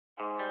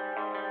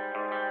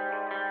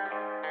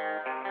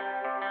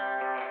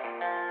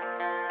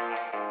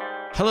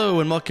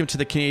Hello and welcome to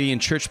the Canadian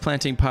Church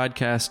Planting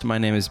Podcast. My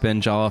name is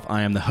Ben Jolliffe.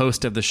 I am the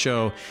host of the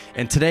show.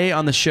 And today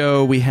on the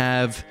show we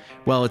have,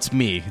 well, it's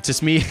me. It's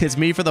just me. It's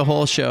me for the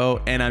whole show.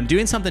 And I'm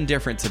doing something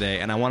different today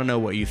and I want to know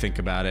what you think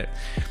about it.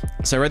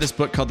 So I read this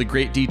book called The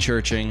Great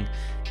Dechurching.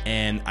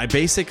 And I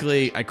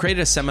created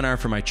a seminar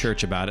for my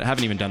church about it. I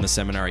haven't even done the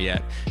seminar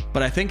yet.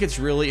 But I think it's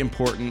really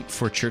important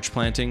for church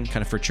planting,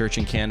 kind of for church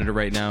in Canada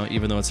right now,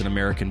 even though it's an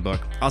American book.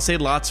 I'll say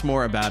lots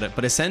more about it.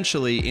 But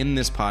essentially in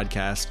this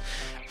podcast,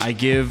 I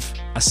give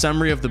a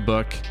summary of the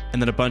book and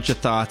then a bunch of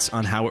thoughts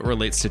on how it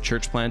relates to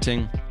church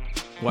planting,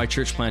 why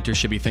church planters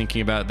should be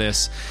thinking about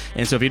this.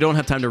 And so if you don't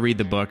have time to read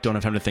the book, don't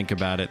have time to think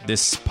about it,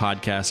 this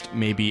podcast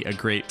may be a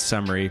great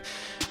summary.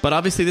 But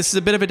obviously this is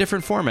a bit of a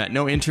different format.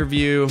 No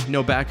interview,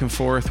 no back and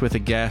forth with a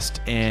guest.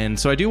 And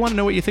so I do want to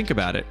know what you think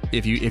about it.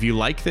 If you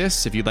like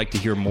this, if you'd like to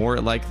hear more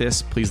like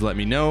this, please let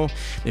me know.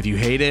 If you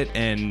hate it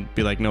and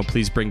be like, no,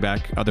 please bring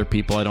back other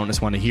people. I don't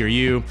just want to hear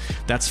you.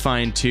 That's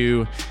fine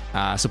too.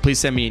 So please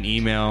send me an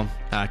email,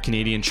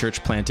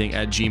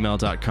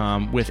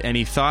 canadianchurchplanting@gmail.com with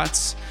any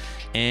thoughts.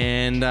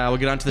 And we'll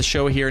get on to the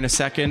show here in a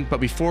second. But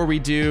before we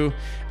do,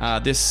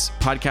 this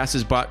podcast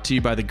is brought to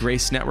you by the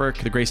Grace Network.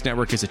 The Grace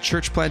Network is a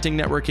church planting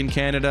network in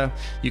Canada.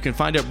 You can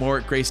find out more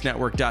at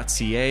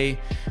gracenetwork.ca.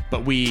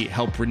 But we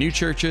help renew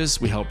churches.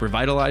 We help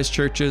revitalize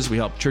churches. We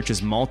help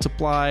churches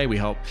multiply. We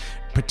help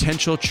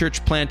potential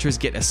church planters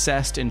get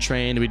assessed and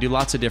trained. We do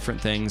lots of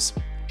different things.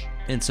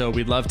 And so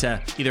we'd love to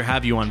either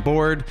have you on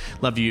board,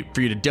 for you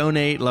to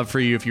donate, love for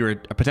you if you're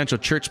a potential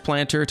church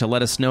planter to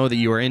let us know that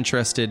you are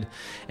interested.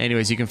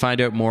 Anyways, you can find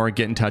out more,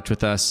 get in touch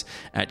with us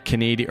at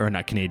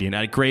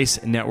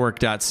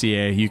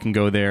gracenetwork.ca. You can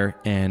go there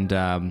and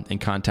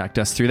contact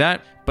us through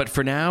that. But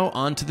for now,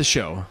 on to the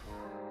show.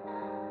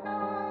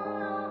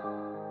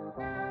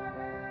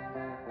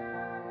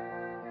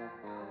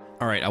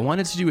 All right, I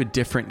wanted to do a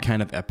different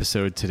kind of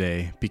episode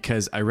today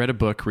because I read a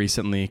book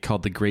recently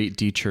called The Great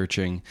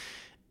Dechurching.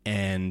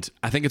 And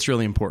I think it's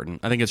really important.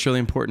 I think it's really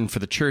important for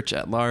the church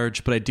at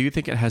large, but I do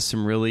think it has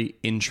some really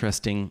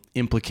interesting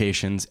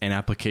implications and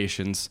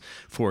applications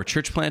for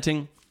church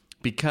planting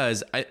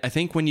because I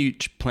think when you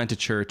plant a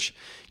church,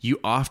 you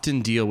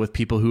often deal with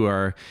people who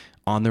are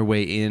on their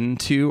way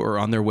into or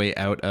on their way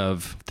out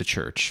of the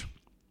church.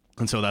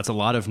 And so that's a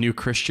lot of new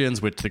Christians,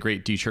 which the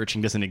Great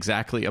Dechurching doesn't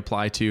exactly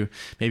apply to,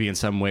 maybe in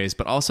some ways,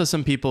 but also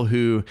some people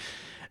who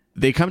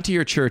they come to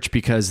your church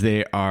because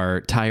they are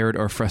tired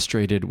or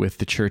frustrated with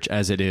the church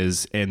as it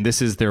is, and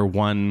this is their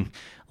one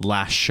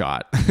last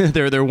shot.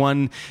 their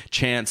one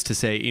chance to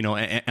say,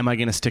 am I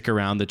going to stick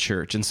around the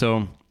church? And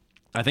so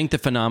I think the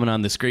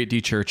phenomenon, this Great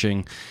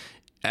Dechurching,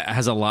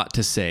 has a lot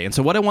to say. And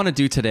so what I want to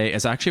do today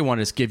is I actually want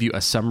to just give you a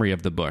summary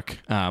of the book.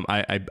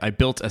 I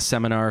built a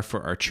seminar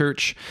for our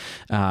church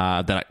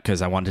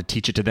because I wanted to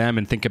teach it to them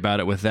and think about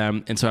it with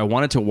them. And so I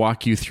wanted to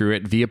walk you through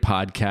it via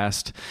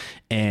podcast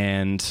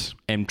and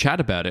chat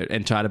about it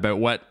and chat about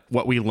what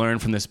we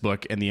learned from this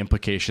book and the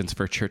implications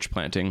for church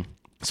planting.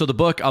 So the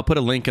book, I'll put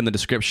a link in the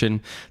description.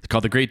 It's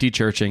called The Great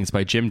Dechurching. It's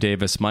by Jim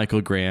Davis,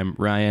 Michael Graham,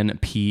 Ryan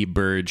P.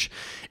 Burge.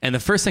 And the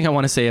first thing I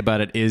want to say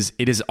about it is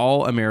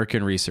all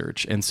American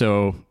research. And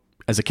so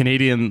as a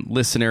Canadian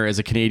listener, as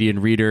a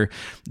Canadian reader,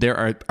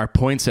 there are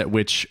points at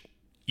which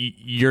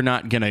you're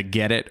not going to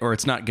get it, or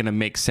it's not going to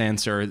make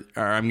sense, or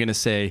I'm going to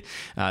say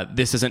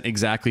this doesn't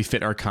exactly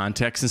fit our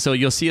context. And so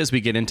you'll see as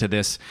we get into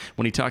this,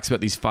 when he talks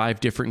about these 5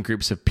 different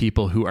groups of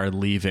people who are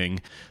leaving,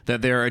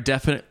 that there are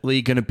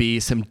definitely going to be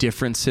some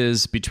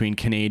differences between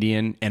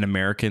Canadian and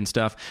American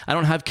stuff. I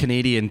don't have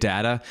Canadian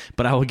data,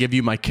 but I will give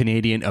you my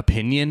Canadian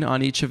opinion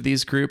on each of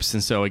these groups.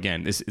 And so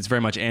again, it's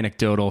very much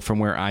anecdotal from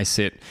where I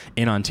sit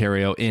in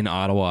Ontario, in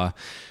Ottawa,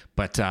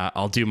 but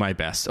I'll do my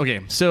best. Okay,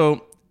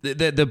 so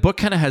the book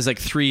kind of has like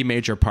 3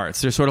 major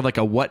parts. There's sort of like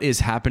a what is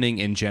happening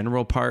in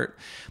general part.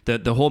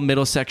 The whole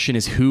middle section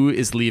is who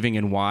is leaving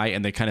and why,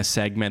 and they kind of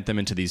segment them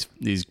into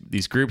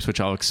these groups, which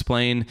I'll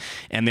explain.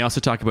 And they also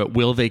talk about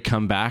will they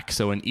come back.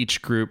 So in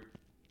each group,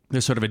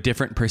 there's sort of a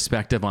different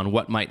perspective on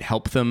what might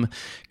help them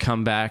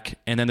come back.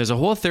 And then there's a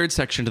whole third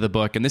section to the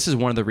book, and this is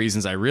one of the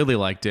reasons I really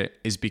liked it,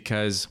 is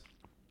because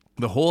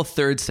the whole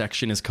third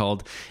section is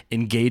called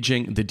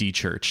Engaging the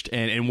Dechurched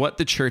and what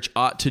the church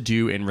ought to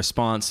do in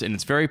response. And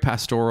it's very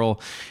pastoral.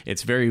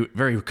 It's very,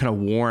 very kind of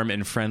warm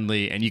and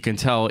friendly. And you can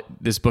tell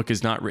this book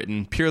is not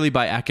written purely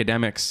by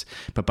academics,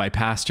 but by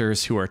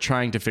pastors who are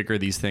trying to figure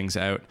these things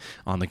out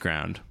on the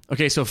ground.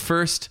 Okay, so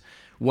first,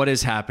 what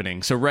is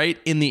happening? So right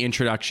in the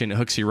introduction, it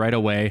hooks you right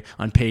away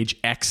on page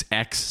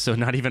XX, so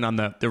not even on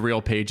the real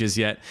pages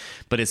yet,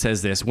 but it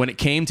says this: when it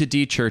came to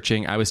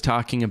dechurching, I was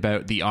talking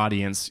about the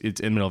audience.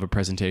 It's in the middle of a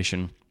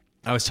presentation.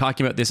 I was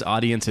talking about this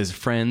audience as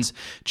friends,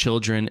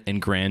 children,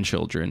 and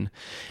grandchildren.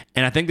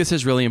 And I think this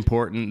is really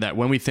important that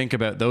when we think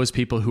about those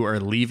people who are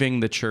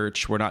leaving the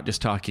church, we're not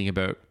just talking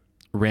about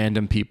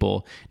random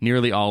people.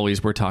 Nearly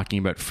always we're talking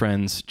about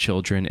friends,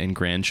 children, and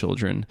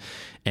grandchildren.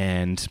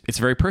 And it's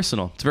very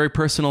personal. It's a very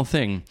personal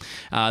thing.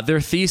 Their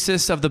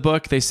thesis of the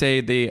book, they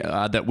say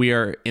that we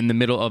are in the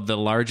middle of the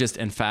largest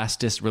and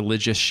fastest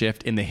religious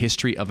shift in the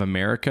history of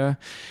America.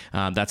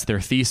 That's their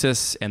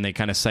thesis, and they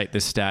kind of cite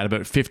this stat.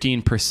 About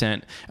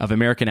 15% of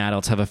American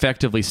adults have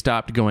effectively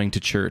stopped going to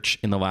church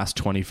in the last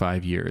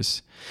 25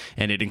 years.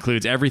 And it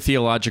includes every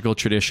theological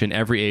tradition,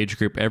 every age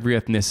group, every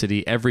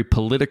ethnicity, every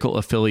political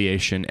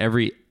affiliation,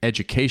 every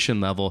education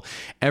level,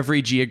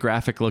 every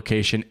geographic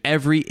location,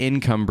 every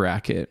income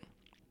bracket.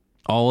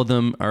 All of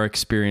them are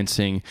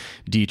experiencing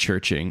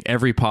dechurching.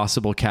 Every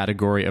possible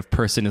category of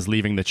person is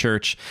leaving the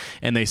church.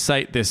 And they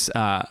cite this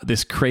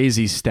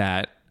crazy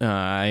stat.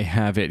 I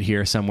have it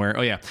here somewhere.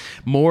 Oh, yeah.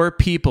 More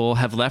people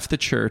have left the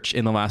church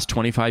in the last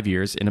 25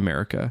 years in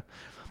America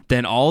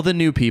than all the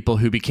new people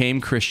who became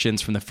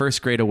Christians from the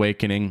First Great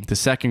Awakening, the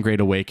Second Great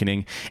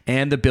Awakening,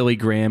 and the Billy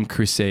Graham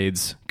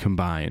Crusades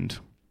combined.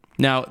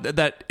 Now,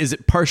 that is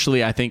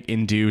partially, I think,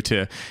 in due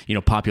to,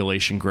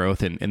 population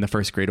growth in the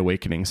First Great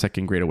Awakening,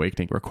 Second Great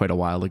Awakening were quite a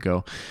while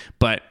ago.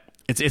 But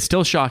it's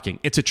still shocking.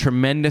 It's a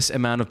tremendous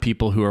amount of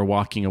people who are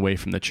walking away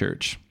from the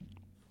church.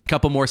 A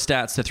couple more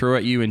stats to throw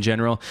at you in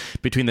general.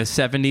 Between the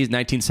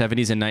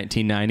 1970s and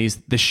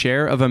 1990s, the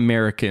share of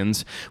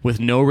Americans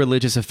with no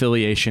religious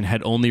affiliation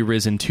had only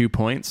risen 2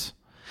 points.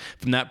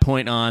 From that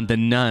point on, the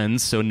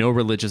nuns, so no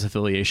religious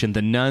affiliation,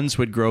 the nuns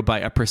would grow by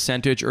a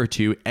percentage or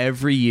two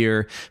every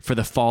year for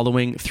the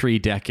following 3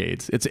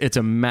 decades. It's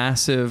a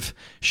massive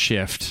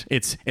shift.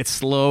 It's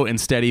slow and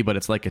steady, but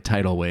it's like a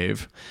tidal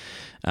wave.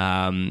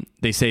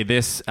 They say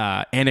this,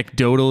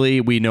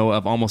 anecdotally, we know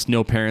of almost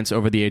no parents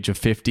over the age of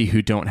 50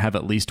 who don't have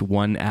at least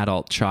one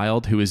adult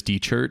child who is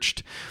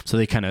dechurched. So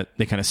they kind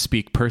of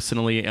speak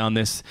personally on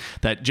this,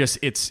 that just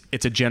it's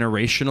a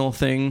generational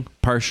thing,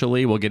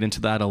 partially. We'll get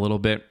into that a little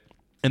bit.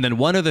 And then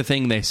one other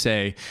thing they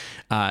say,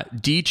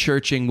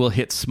 dechurching will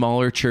hit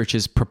smaller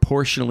churches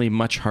proportionally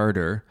much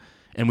harder,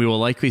 and we will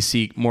likely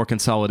see more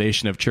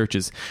consolidation of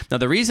churches. Now,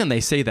 the reason they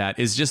say that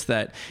is just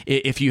that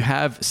if you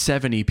have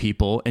 70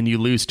 people and you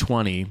lose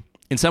 20,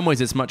 in some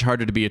ways it's much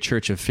harder to be a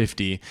church of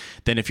 50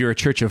 than if you're a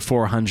church of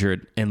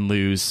 400 and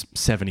lose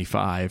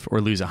 75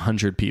 or lose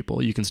 100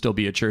 people. You can still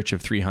be a church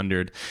of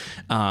 300.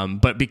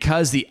 But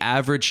because the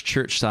average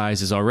church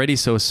size is already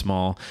so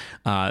small,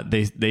 they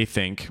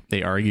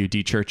argue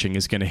dechurching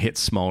is going to hit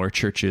smaller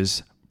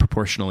churches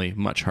proportionally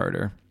much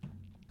harder.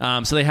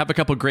 So they have a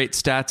couple great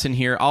stats in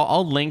here.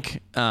 I'll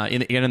link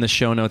in the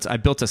show notes. I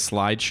built a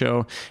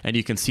slideshow, and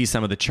you can see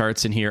some of the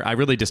charts in here. I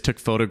really just took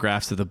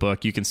photographs of the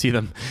book. You can see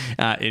them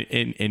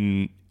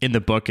in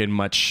the book and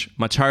much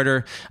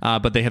harder.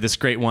 But they have this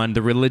great one: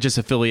 the religious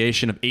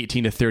affiliation of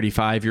 18 to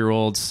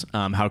 35-year-olds.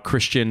 How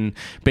Christian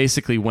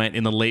basically went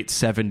in the late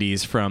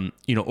 70s from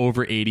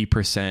over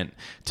 80%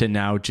 to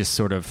now just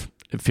sort of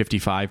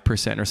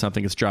 55% or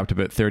something. It's dropped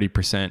about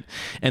 30%,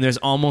 and there's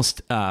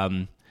almost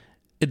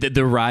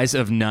the rise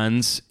of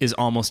nuns is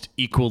almost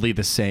equally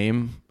the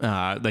same.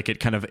 Like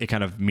it kind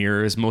of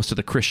mirrors. Most of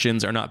the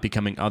Christians are not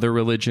becoming other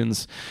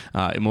religions.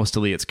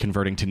 Mostly it's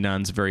converting to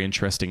nuns. Very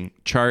interesting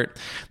chart.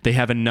 They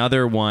have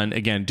another one,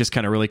 again, just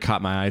kind of really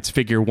caught my eye. It's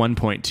figure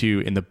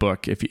 1.2 in the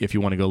book if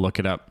you want to go look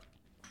it up.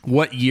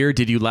 What year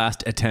did you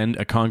last attend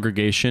a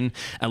congregation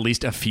at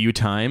least a few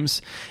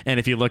times? And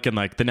if you look in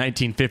like the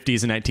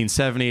 1950s and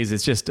 1970s,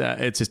 it's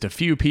just a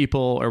few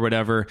people or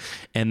whatever.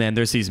 And then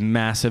there's these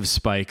massive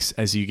spikes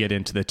as you get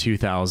into the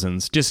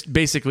 2000s, just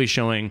basically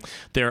showing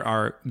there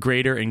are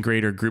greater and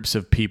greater groups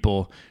of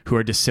people who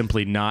are just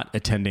simply not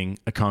attending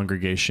a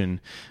congregation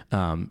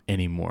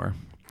anymore.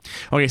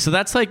 Okay, so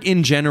that's like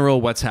in general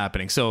what's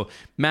happening. So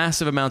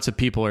massive amounts of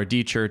people are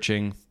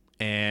dechurching,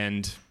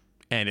 and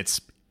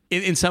it's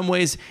in some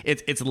ways,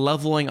 it's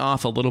leveling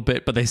off a little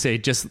bit, but they say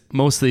just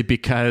mostly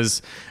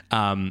because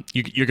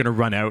you're going to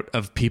run out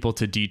of people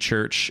to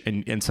dechurch,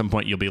 and at some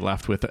point you'll be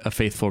left with a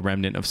faithful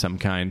remnant of some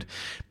kind.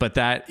 But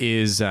that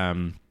is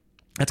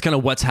that's kind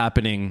of what's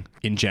happening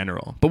in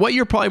general. But what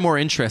you're probably more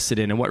interested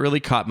in, and what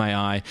really caught my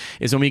eye,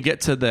 is when we get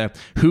to the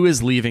who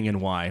is leaving and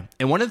why.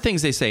 And one of the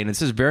things they say, and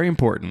this is very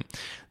important,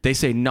 they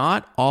say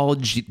not all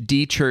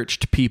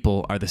dechurched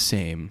people are the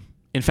same.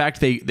 In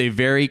fact, they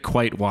vary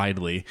quite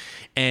widely.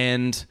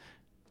 And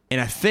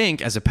I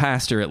think as a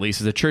pastor, at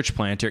least as a church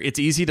planter, it's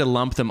easy to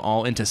lump them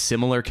all into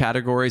similar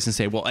categories and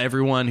say, well,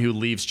 everyone who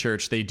leaves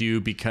church, they do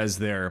because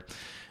they're,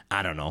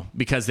 I don't know,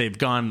 because they've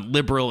gone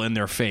liberal in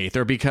their faith,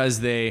 or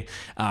because they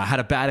had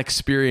a bad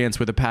experience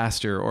with a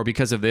pastor, or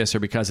because of this or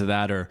because of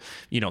that, or,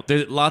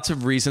 there's lots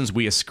of reasons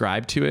we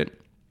ascribe to it.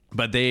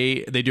 But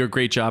they do a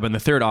great job. And the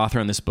third author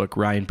on this book,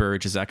 Ryan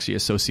Burge, is actually a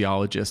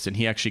sociologist, and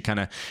he actually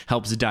kind of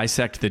helps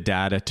dissect the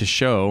data to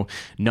show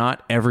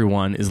not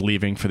everyone is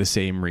leaving for the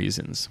same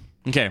reasons.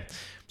 Okay,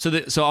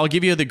 so I'll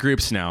give you the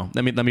groups now.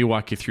 Let me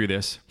walk you through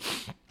this.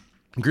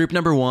 Group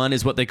number 1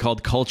 is what they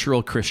called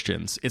cultural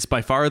Christians. It's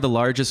by far the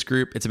largest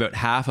group. It's about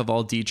half of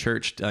all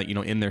dechurched,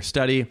 in their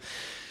study.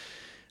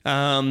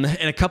 And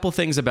a couple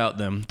things about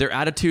them. Their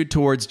attitude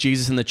towards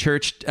Jesus and the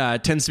church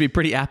tends to be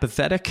pretty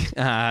apathetic,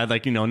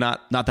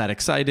 not that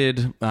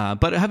excited,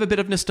 but have a bit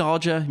of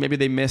nostalgia. Maybe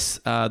they miss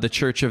the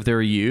church of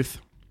their youth.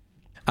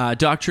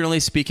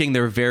 Doctrinally speaking,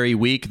 they're very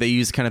weak. They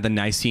use kind of the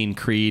Nicene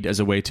Creed as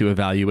a way to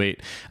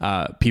evaluate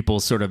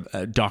people's sort of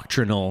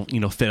doctrinal,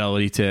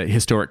 fidelity to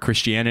historic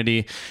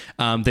Christianity.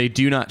 They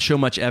do not show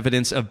much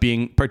evidence of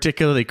being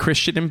particularly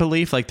Christian in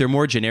belief. Like, they're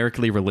more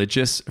generically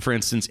religious. For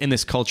instance, in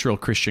this cultural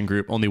Christian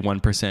group, only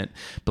 1%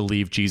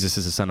 believe Jesus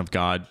is the Son of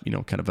God,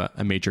 kind of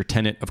a major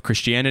tenet of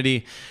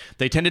Christianity.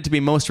 They tended to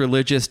be most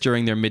religious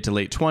during their mid to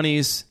late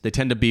 20s. They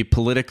tend to be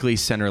politically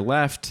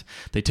center-left.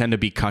 They tend to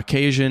be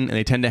Caucasian, and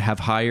they tend to have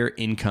higher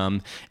income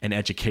and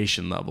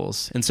education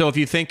levels. And so if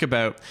you think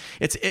about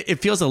it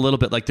feels a little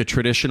bit like the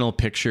traditional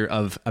picture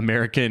of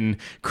American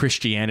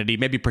Christianity,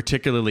 maybe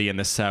particularly in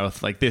the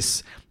South. Like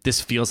this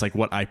feels like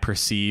what I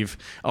perceive.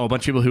 A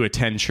bunch of people who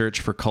attend church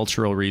for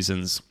cultural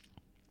reasons,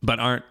 but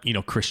aren't,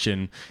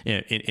 Christian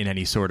in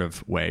any sort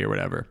of way or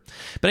whatever.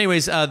 But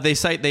anyways,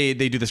 they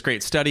do this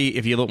great study.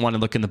 If you want to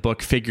look in the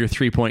book, Figure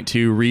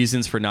 3.2,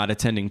 Reasons for Not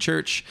Attending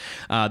Church,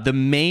 the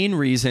main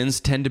reasons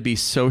tend to be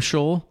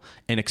social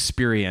and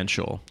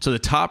experiential. So the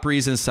top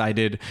reason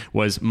cited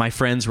was, my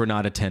friends were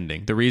not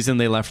attending. The reason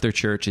they left their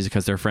church is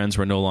because their friends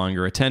were no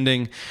longer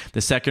attending.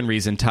 The second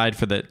reason, tied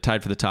for the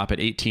top at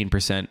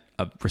 18%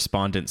 of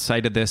respondents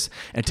cited this,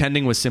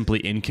 attending was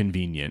simply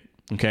inconvenient.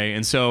 Okay,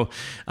 and so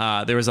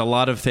there was a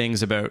lot of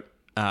things about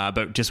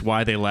just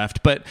why they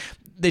left, but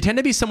they tend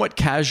to be somewhat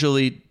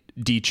casually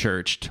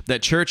de-churched.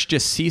 That church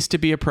just ceased to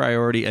be a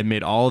priority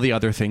amid all the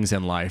other things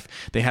in life.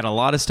 They had a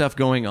lot of stuff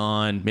going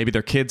on. Maybe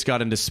their kids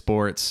got into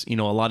sports. A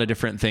lot of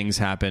different things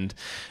happened,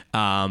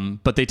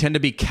 but they tend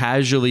to be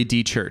casually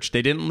de-churched.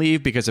 They didn't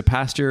leave because a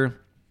pastor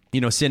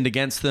sinned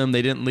against them.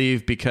 They didn't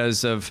leave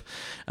because of,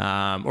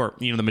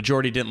 the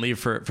majority didn't leave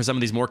for some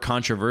of these more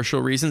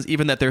controversial reasons,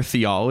 even that their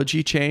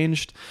theology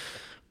changed.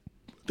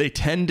 They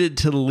tended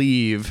to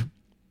leave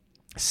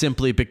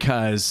simply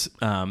because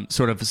some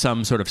sort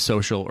of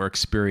social or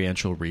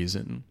experiential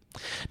reason.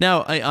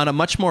 Now, on a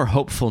much more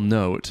hopeful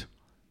note,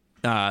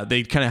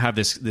 they kind of have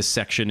this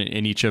section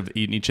in each of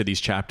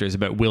these chapters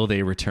about will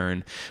they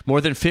return. More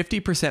than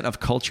 50%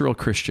 of cultural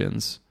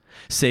Christians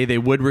say they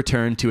would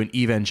return to an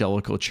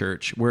evangelical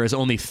church, whereas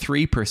only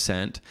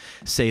 3%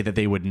 say that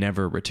they would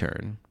never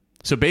return.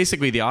 So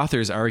basically, the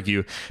authors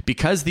argue,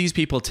 because these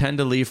people tend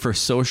to leave for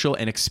social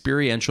and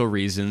experiential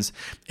reasons,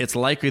 it's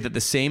likely that the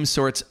same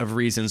sorts of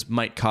reasons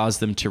might cause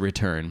them to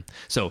return.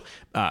 So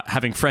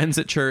having friends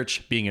at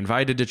church, being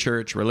invited to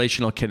church,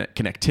 relational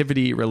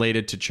connectivity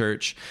related to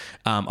church,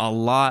 a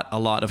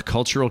lot of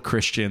cultural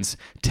Christians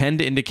tend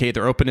to indicate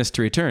their openness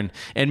to return.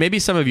 And maybe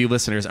some of you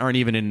listeners aren't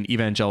even in an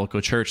evangelical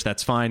church.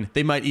 That's fine.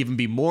 They might even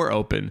be more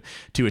open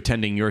to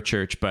attending your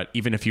church. But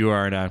even if you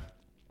are in a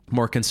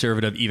more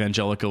conservative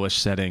evangelicalish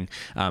setting,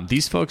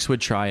 these folks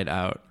would try it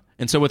out.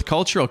 And so with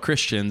cultural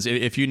Christians,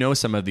 if you know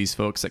some of these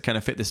folks that kind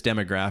of fit this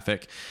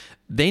demographic,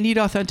 they need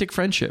authentic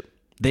friendship.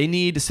 They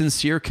need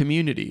sincere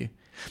community.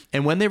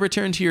 And when they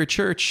return to your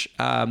church,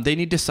 they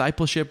need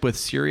discipleship with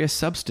serious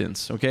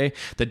substance, okay?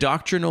 The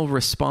doctrinal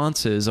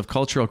responses of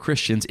cultural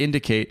Christians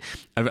indicate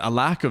a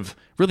lack of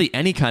really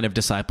any kind of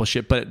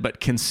discipleship, but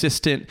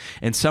consistent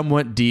and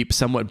somewhat deep,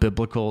 somewhat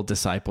biblical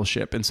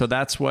discipleship. And so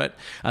that's what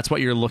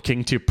you're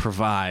looking to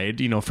provide,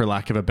 for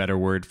lack of a better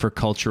word, for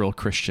cultural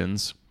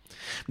Christians.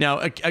 Now,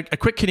 a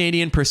quick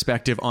Canadian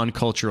perspective on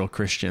cultural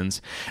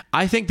Christians.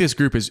 I think this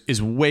group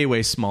is way,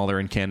 way smaller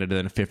in Canada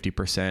than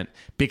 50%,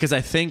 because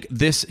I think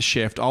this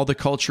shift, all the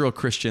cultural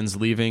Christians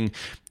leaving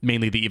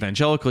mainly the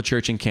evangelical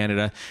church in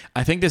Canada,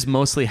 I think this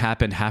mostly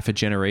happened half a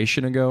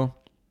generation ago.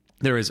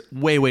 There is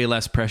way, way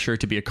less pressure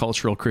to be a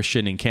cultural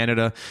Christian in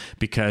Canada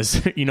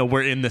because,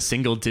 we're in the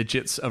single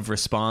digits of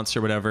response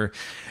or whatever.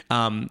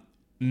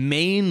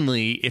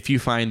 Mainly, if you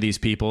find these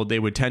people, they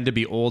would tend to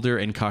be older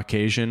and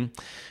Caucasian.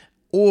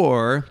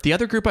 Or the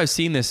other group I've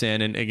seen this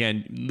in, and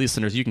again,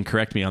 listeners, you can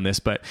correct me on this,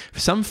 but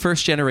some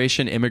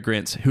first-generation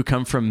immigrants who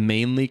come from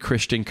mainly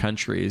Christian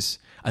countries,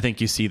 I think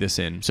you see this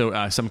in.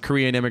 So some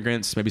Korean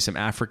immigrants, maybe some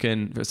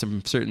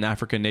certain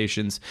African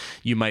nations,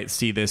 you might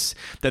see this,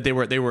 that they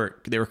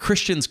were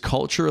Christians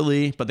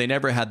culturally, but they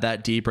never had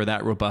that deep or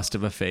that robust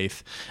of a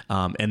faith,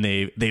 and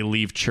they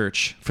leave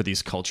church for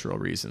these cultural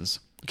reasons.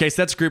 Okay,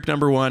 so that's group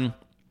number one,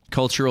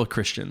 cultural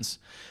Christians.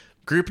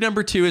 Group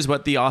number two is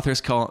what the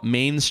authors call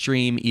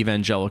mainstream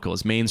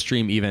evangelicals.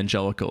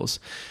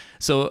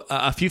 So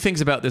a few things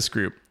about this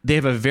group. They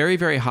have a very,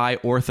 very high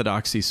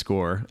orthodoxy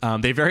score.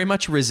 They very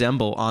much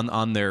resemble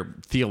on their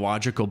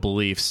theological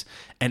beliefs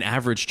an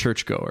average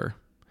churchgoer.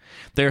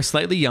 They are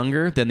slightly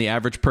younger than the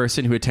average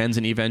person who attends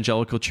an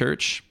evangelical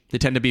church. They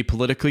tend to be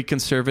politically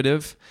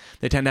conservative.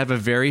 They tend to have a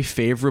very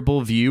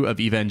favorable view of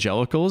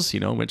evangelicals,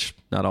 which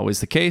not always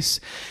the case.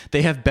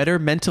 They have better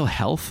mental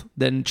health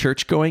than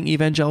church-going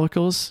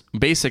evangelicals.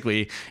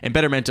 Basically, and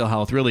better mental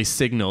health really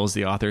signals,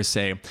 the authors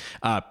say,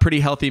 pretty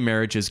healthy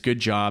marriages, good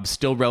jobs,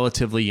 still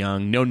relatively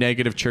young, no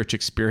negative church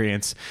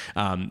experience,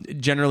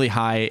 generally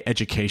high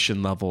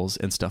education levels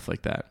and stuff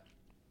like that.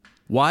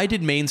 Why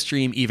did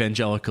mainstream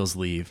evangelicals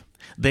leave?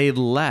 They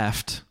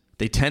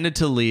tended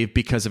to leave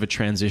because of a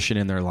transition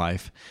in their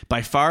life.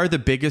 By far the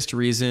biggest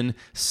reason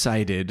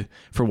cited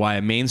for why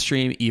a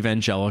mainstream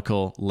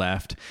evangelical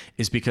left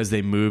is because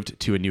they moved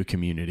to a new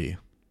community.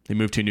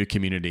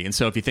 And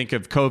so if you think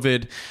of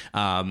COVID,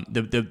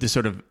 the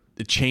sort of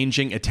the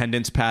changing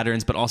attendance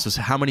patterns, but also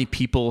how many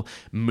people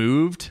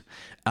moved,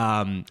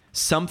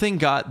 something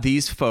got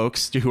these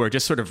folks who are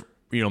just sort of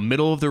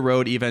middle of the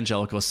road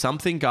evangelicals,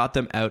 something got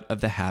them out of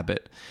the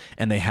habit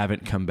and they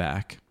haven't come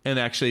back. And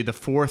actually the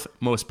fourth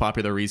most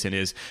popular reason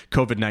is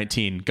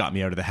COVID-19 got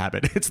me out of the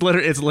habit. It's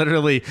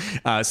literally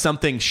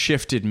something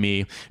shifted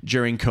me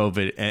during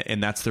COVID,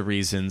 and that's the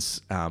reasons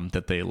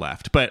that they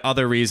left. But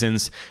other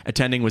reasons,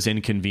 attending was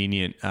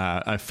inconvenient,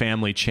 a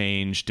family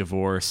change,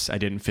 divorce, I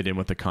didn't fit in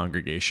with the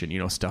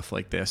congregation, stuff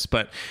like this.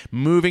 But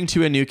moving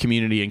to a new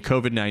community and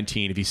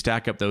COVID-19, if you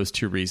stack up those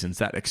two reasons,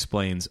 that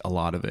explains a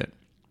lot of it.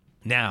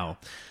 Now,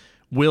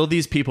 will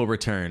these people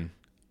return?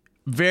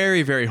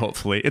 Very, very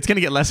hopefully. It's going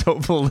to get less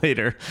hopeful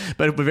later,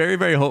 but very,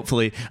 very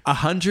hopefully,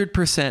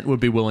 100% would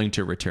be willing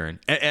to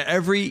return.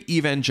 Every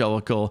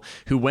evangelical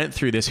who went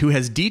through this, who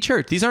has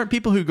dechurched, these aren't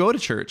people who go to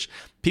church,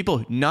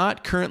 people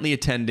not currently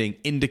attending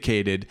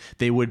indicated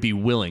they would be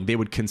willing, they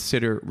would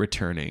consider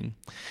returning.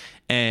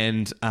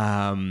 And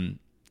now,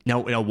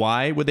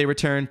 why would they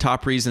return?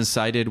 Top reason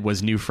cited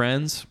was new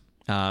friends.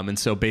 And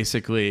so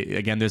basically,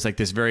 again, there's like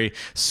this very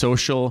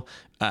social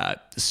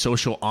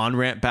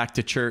on-ramp back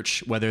to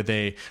church, whether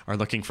they are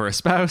looking for a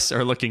spouse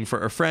or looking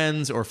for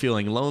friends or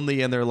feeling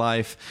lonely in their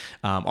life.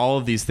 All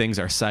of these things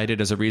are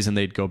cited as a reason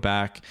they'd go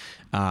back.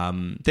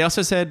 They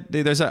also said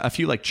there's a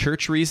few like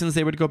church reasons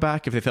they would go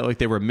back if they felt like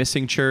they were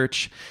missing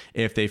church,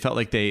 if they felt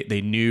like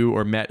they knew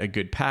or met a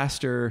good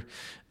pastor.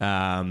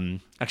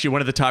 Actually,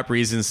 one of the top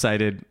reasons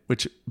cited,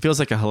 which feels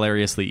like a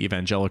hilariously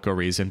evangelical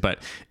reason, but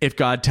if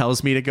God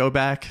tells me to go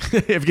back,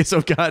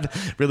 if God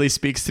really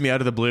speaks to me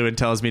out of the blue and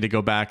tells me to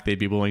go back, they'd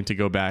be willing to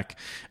go back.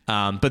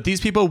 But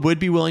these people would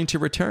be willing to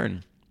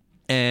return.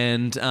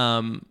 And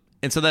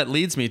so that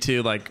leads me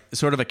to like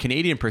sort of a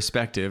Canadian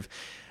perspective.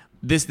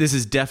 This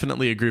is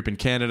definitely a group in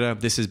Canada.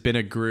 This has been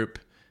a group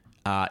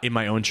in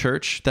my own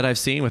church that I've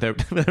seen,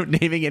 without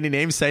naming any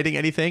names, citing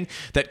anything,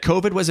 that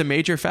COVID was a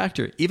major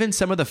factor. Even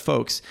some of the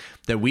folks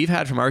that we've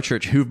had from our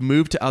church who've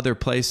moved to other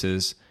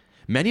places,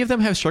 many of them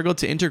have struggled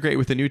to integrate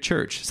with the new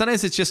church.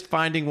 Sometimes it's just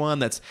finding one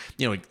that's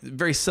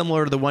very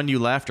similar to the one you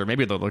left, or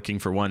maybe they're looking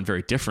for one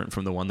very different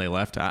from the one they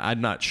left. I'm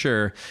not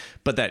sure.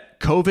 But that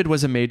COVID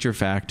was a major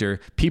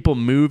factor. People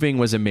moving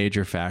was a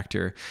major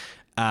factor.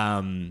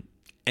 And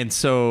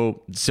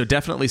so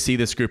definitely see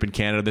this group in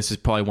Canada. This is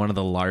probably one of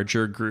the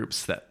larger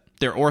groups that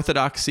their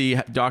orthodoxy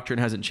doctrine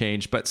hasn't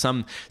changed, but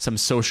some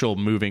social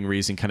moving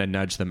reason kind of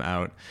nudged them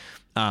out.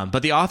 But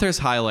the authors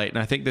highlight, and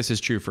I think this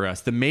is true for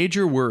us, the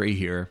major worry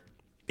here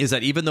is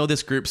that even though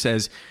this group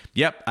says,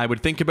 yep, I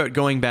would think about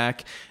going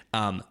back,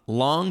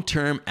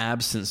 long-term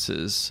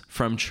absences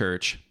from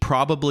church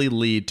probably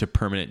lead to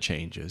permanent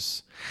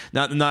changes.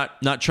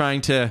 Not trying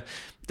to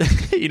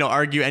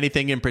argue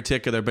anything in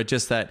particular, but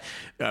just that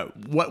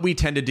what we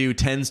tend to do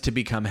tends to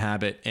become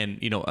habit, and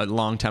a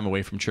long time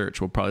away from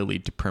church will probably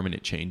lead to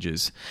permanent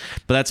changes.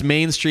 But that's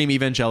mainstream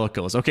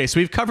evangelicals. Okay, so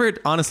we've covered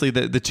honestly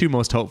the two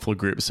most hopeful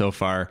groups so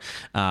far: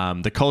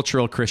 the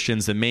cultural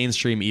Christians, the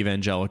mainstream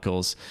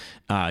evangelicals.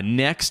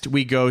 Next,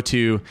 we go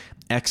to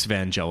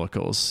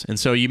ex-evangelicals. And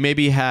so you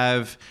maybe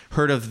have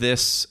heard of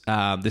this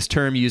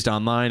term used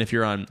online if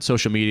you're on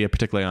social media,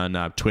 particularly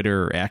on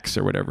Twitter or X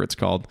or whatever it's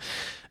called.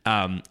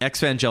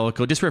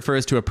 Ex-evangelical just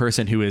refers to a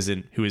person who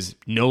is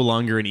no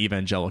longer an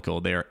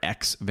evangelical. They are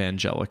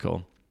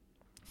ex-evangelical.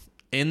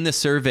 In the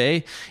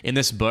survey, in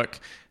this book,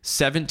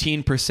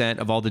 17%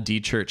 of all the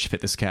D-church fit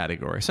this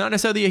category. So not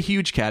necessarily a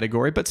huge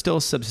category, but still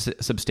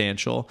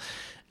substantial.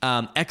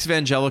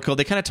 Ex-evangelical,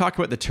 they kind of talk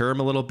about the term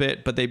a little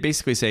bit, but they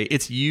basically say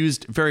it's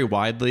used very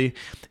widely.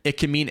 It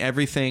can mean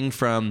everything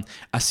from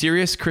a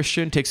serious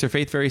Christian takes their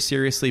faith very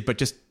seriously, but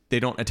just they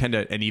don't attend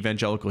an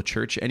evangelical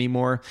church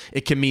anymore.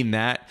 It can mean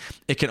that.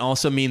 It can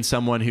also mean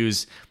someone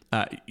who's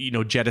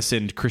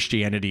jettisoned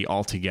Christianity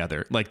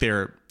altogether. Like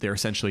they're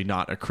essentially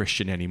not a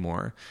Christian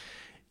anymore.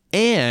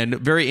 And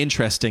very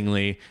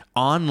interestingly,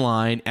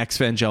 online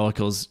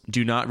ex-evangelicals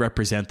do not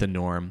represent the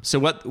norm. So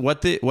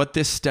what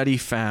this study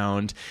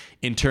found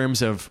in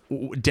terms of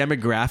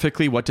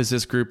demographically, what does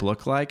this group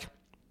look like?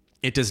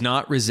 It does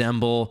not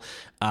resemble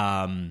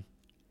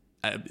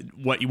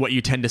what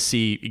you tend to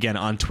see again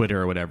on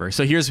Twitter or whatever.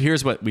 So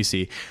here's what we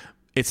see.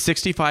 It's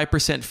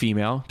 65%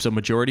 female, so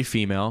majority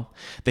female.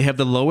 They have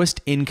the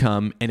lowest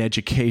income and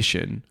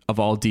education of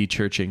all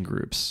dechurching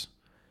groups.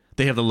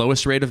 They have the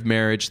lowest rate of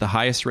marriage, the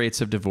highest rates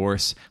of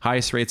divorce,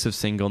 highest rates of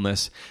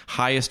singleness,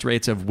 highest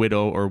rates of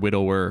widow or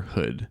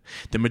widowerhood.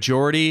 The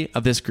majority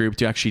of this group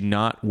do actually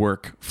not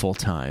work full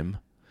time.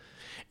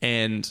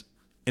 And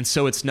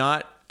so it's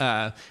not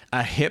a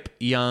hip,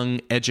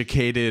 young,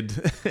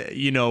 educated,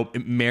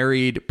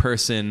 married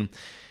person.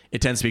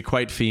 It tends to be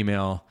quite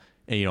female.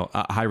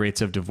 high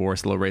rates of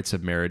divorce, low rates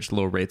of marriage,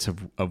 low rates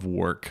of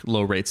work,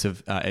 low rates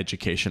of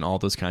education, all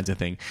those kinds of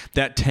things.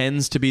 That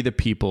tends to be the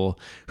people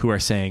who are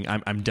saying,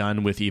 I'm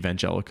done with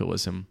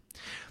evangelicalism.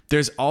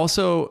 There's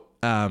also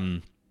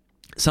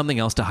something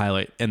else to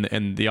highlight,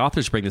 and the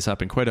authors bring this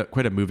up in quite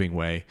a moving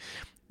way.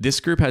 This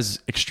group has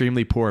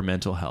extremely poor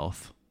mental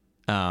health.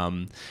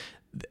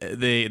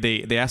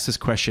 They ask this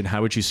question: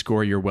 how would you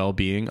score your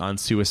well-being on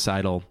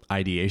suicidal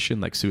ideation,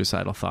 like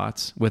suicidal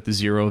thoughts, with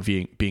 0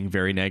 being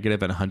very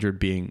negative and 100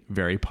 being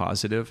very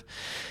positive?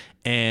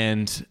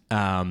 And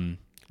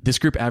this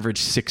group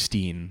averaged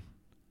 16.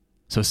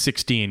 So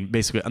 16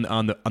 basically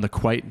on the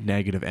quite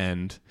negative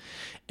end.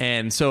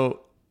 And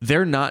so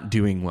they're not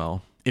doing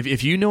well.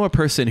 If you know a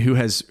person who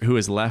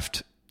has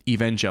left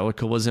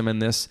evangelicalism in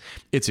this,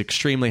 it's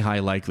extremely high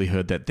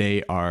likelihood that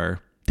they are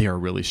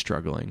really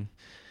struggling.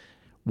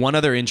 One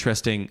other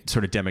interesting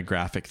sort of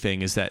demographic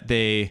thing is that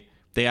they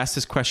asked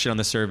this question on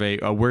the survey: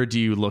 where do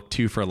you look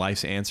to for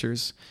life's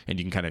answers? And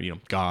you can kind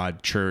of,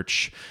 God,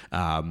 church,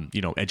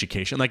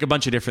 education, like a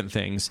bunch of different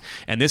things.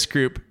 And this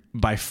group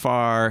by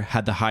far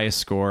had the highest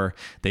score.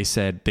 They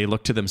said they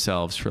look to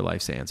themselves for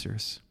life's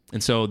answers.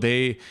 And so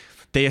they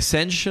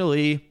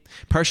essentially,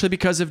 partially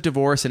because of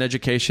divorce and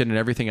education and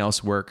everything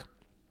else work,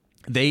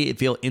 they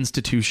feel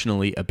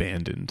institutionally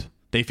abandoned.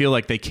 They feel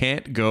like they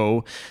can't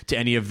go to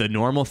any of the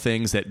normal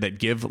things that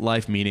give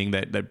life meaning,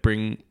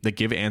 that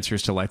give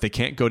answers to life. They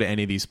can't go to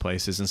any of these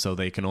places, and so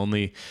they can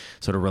only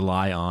sort of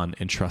rely on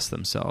and trust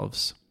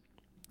themselves.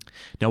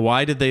 Now,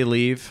 why did they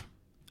leave?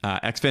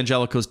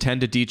 Ex-evangelicals tend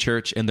to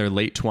de-church in their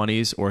late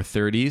 20s or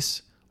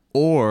 30s,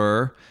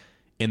 or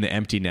in the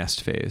empty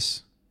nest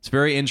phase. It's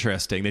very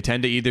interesting. They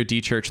tend to either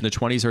de-church in the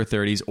 20s or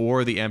 30s,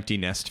 or the empty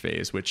nest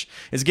phase, which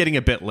is getting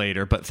a bit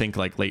later, but think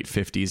like late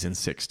 50s and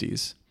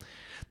 60s.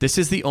 This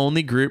is the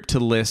only group to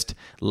list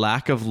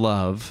lack of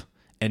love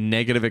and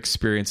negative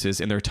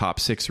experiences in their top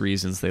 6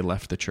 reasons they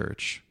left the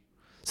church.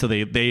 So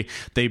they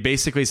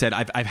basically said,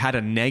 I've had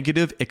a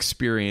negative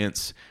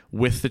experience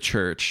with the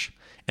church,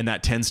 and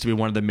that tends to be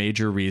one of the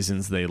major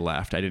reasons they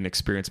left. I didn't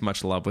experience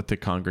much love with the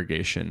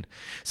congregation.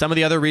 Some of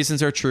the other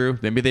reasons are true.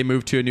 Maybe they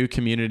moved to a new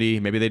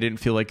community. Maybe they didn't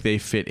feel like they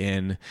fit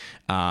in,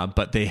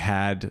 but they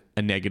had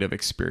a negative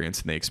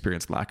experience, and they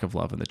experienced lack of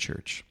love in the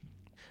church.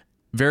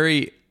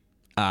 Very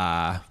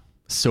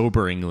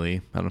soberingly,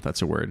 I don't know if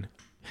that's a word,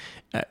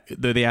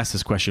 they asked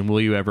this question: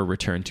 will you ever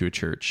return to a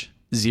church?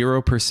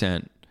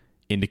 0%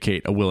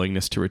 indicate a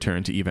willingness to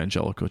return to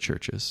evangelical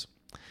churches.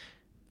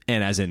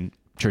 And as in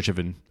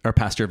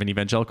pastor of an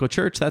evangelical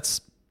church,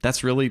 that's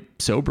really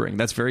sobering.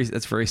 That's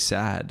very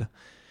sad.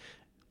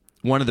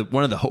 One of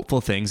the hopeful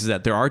things is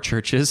that there are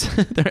churches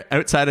that are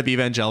outside of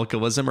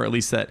evangelicalism, or at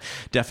least that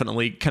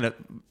definitely kind of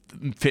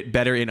fit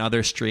better in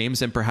other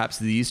streams, and perhaps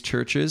these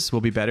churches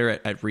will be better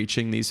at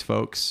reaching these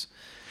folks.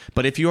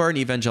 But if you are an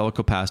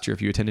evangelical pastor,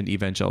 if you attend an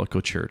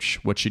evangelical church,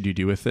 what should you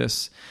do with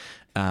this?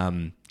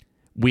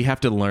 We have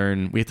to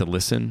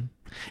listen,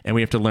 and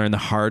we have to learn the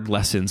hard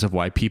lessons of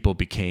why people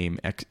became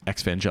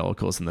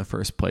ex-evangelicals in the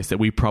first place, that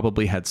we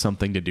probably had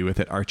something to do with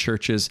it. Our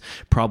churches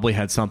probably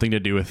had something to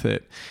do with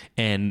it.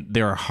 And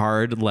there are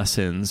hard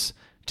lessons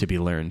to be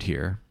learned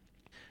here.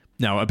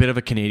 Now, a bit of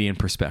a Canadian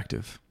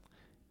perspective.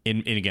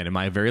 In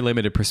my very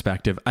limited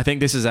perspective, I think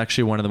this is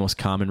actually one of the most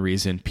common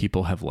reasons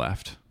people have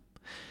left.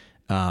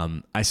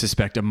 I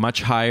suspect a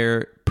much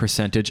higher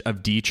percentage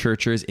of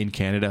de-churchers in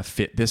Canada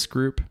fit this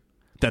group,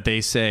 that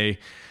they say,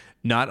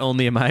 not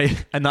only am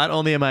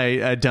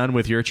I done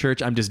with your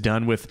church, I'm just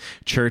done with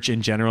church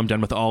in general. I'm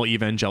done with all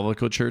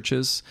evangelical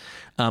churches.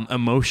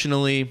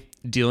 Emotionally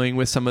dealing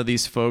with some of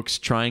these folks,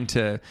 trying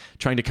to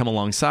come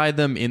alongside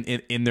them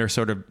in their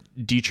sort of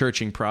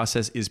de-churching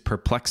process is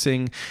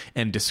perplexing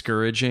and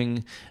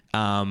discouraging.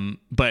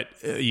 But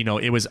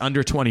it was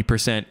under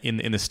 20%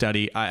 in the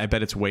study. I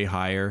bet it's way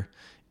higher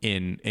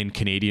in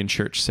Canadian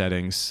church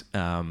settings.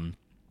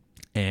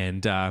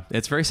 And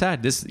it's very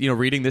sad. This,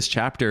 reading this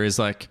chapter is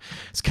like,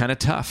 it's kind of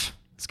tough.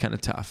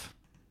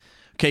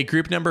 Okay.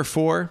 Group number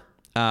 4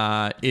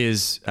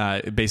 is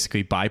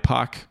basically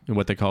BIPOC,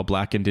 what they call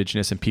Black,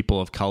 Indigenous, and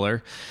people of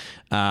color.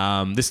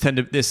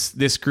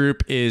 This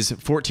group is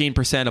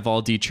 14% of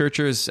all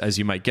de-churchers. As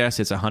you might guess,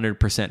 it's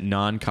 100%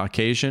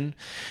 non-Caucasian.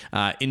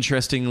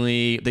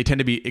 Interestingly, they tend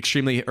to be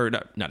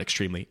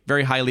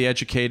very highly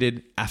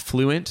educated,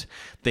 affluent.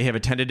 They have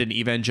attended an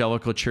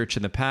evangelical church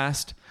in the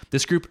past.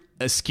 This group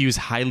skews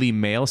highly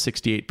male,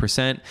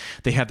 68%.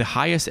 They have the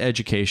highest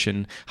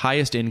education,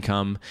 highest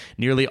income,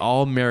 nearly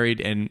all married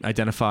and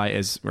identify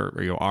as or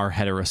are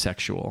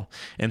heterosexual.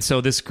 And so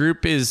this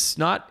group is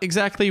not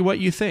exactly what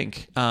you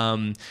think.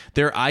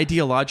 They're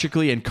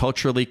ideologically and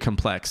culturally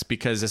complex,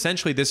 because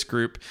essentially this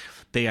group,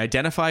 they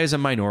identify as a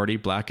minority,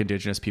 Black,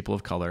 Indigenous, people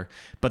of color,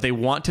 but they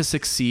want to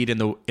succeed in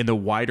the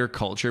wider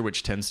culture,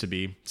 which tends to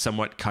be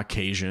somewhat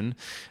Caucasian.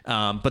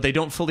 But they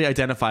don't fully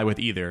identify with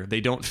either.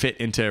 They don't fit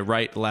into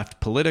right,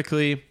 left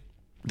politically.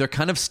 They're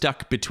kind of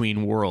stuck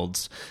between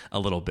worlds a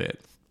little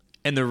bit.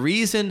 And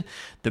the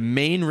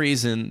main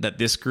reason that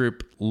this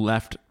group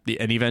left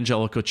an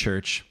evangelical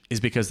church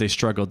is because they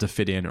struggled to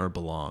fit in or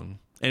belong.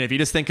 And if you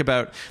just think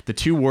about the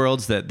two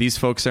worlds that these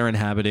folks are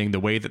inhabiting, the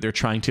way that they're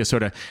trying to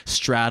sort of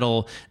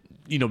straddle,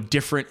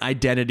 different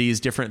identities,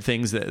 different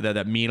things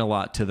that mean a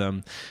lot to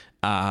them,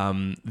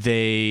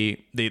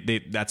 they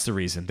that's the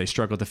reason they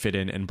struggle to fit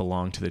in and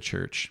belong to the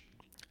church.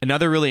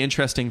 Another really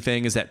interesting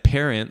thing is that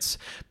parents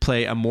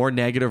play a more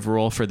negative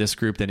role for this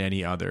group than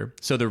any other.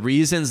 So the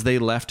reasons they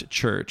left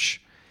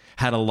church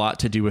had a lot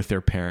to do with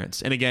their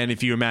parents. And again,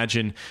 if you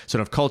imagine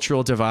sort of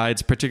cultural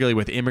divides, particularly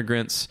with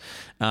immigrants,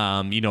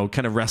 kind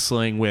of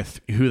wrestling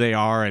with who they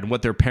are and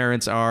what their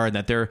parents are, and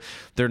that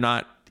they're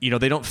not,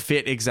 they don't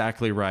fit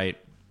exactly right,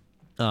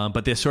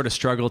 but they sort of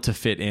struggle to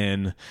fit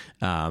in,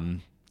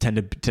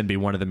 tend to be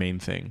one of the main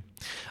thing.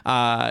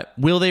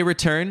 Will they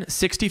return?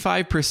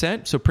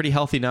 65%, so pretty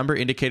healthy number,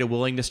 indicate a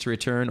willingness to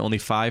return. Only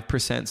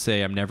 5%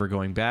 say I'm never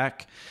going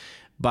back.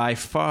 By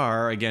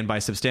far, again, by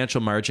substantial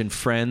margin,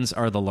 friends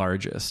are the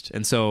largest.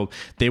 And so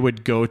they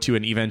would go to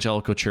an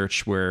evangelical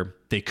church where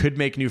they could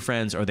make new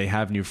friends or they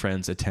have new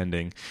friends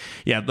attending.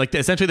 Yeah, like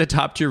essentially the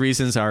top two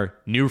reasons are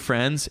new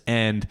friends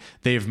and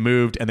they've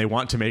moved and they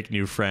want to make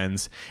new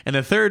friends. And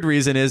the third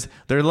reason is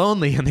they're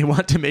lonely and they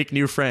want to make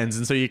new friends.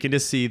 And so you can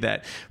just see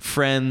that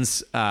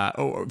friends,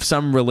 or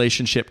some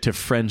relationship to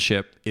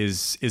friendship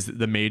is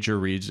the major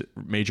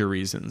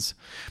reasons.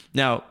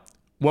 Now,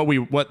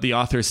 what the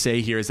authors say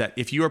here is that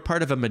if you are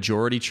part of a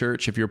majority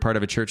church, if you're part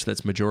of a church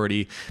that's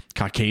majority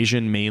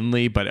Caucasian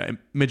mainly, but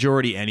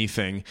majority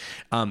anything,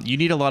 you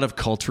need a lot of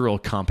cultural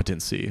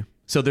competency.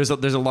 So there's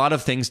a lot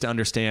of things to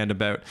understand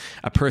about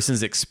a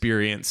person's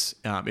experience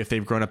if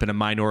they've grown up in a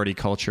minority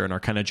culture and are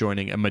kind of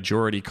joining a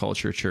majority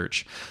culture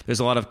church. There's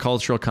a lot of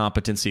cultural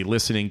competency,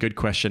 listening, good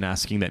question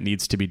asking that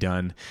needs to be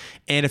done.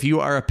 And if you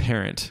are a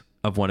parent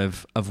of one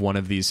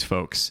of these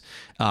folks,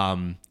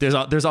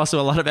 there's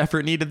also a lot of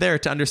effort needed there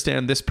to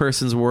understand this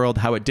person's world,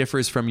 how it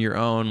differs from your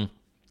own,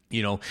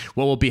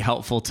 what will be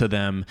helpful to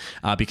them,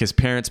 because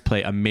parents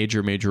play a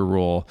major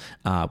role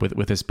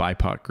with this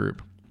BIPOC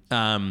group.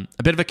 A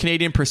bit of a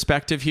Canadian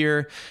perspective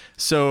here.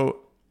 So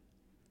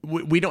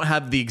we don't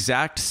have the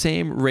exact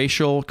same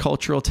racial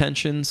cultural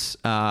tensions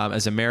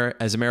as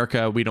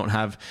America. We don't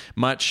have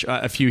much,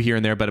 a few here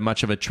and there, but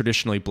much of a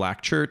traditionally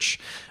black church.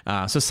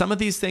 So some of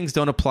these things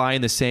don't apply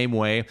in the same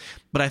way.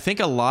 But I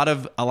think a lot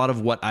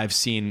of what I've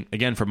seen,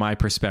 again from my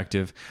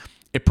perspective,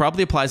 it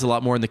probably applies a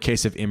lot more in the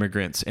case of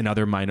immigrants and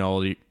other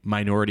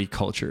minority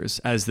cultures,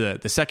 as the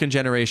second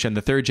generation,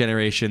 the third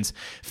generations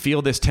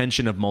feel this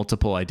tension of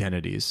multiple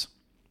identities.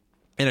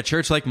 In a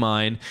church like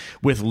mine,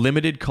 with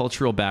limited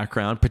cultural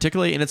background,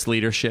 particularly in its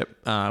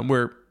leadership,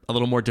 we're a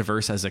little more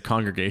diverse as a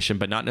congregation,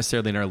 but not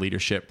necessarily in our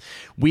leadership.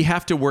 We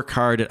have to work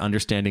hard at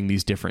understanding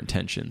these different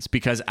tensions,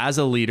 because as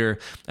a leader,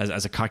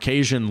 as a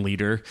Caucasian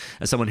leader,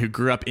 as someone who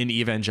grew up in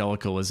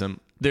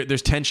evangelicalism,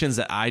 there's tensions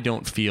that I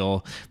don't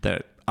feel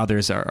that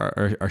others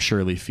are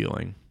surely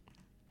feeling.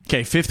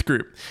 Okay, fifth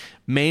group,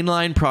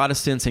 mainline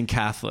Protestants and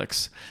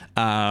Catholics.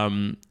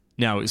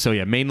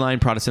 Mainline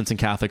Protestants and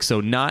Catholics,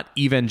 so not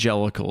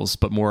evangelicals,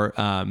 but more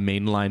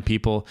mainline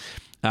people.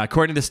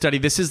 According to the study,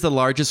 this is the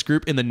largest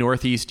group in the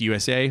Northeast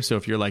USA. So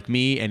if you're like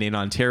me and in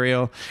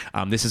Ontario,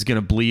 this is going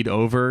to bleed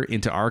over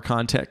into our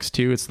context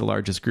too. It's the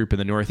largest group in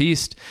the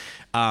Northeast.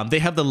 They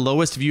have the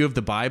lowest view of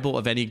the Bible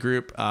of any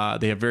group.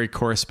 They have very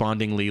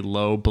correspondingly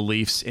low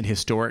beliefs in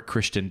historic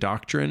Christian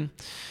doctrine.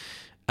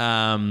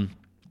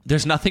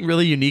 There's nothing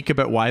really unique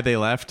about why they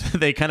left.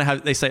 They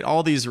cite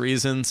all these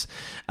reasons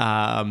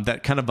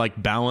that kind of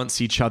like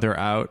balance each other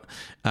out.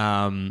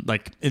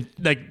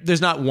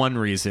 There's not one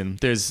reason.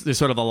 There's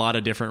sort of a lot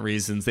of different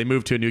reasons. They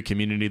moved to a new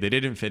community. They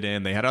didn't fit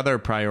in. They had other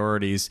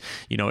priorities,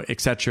 et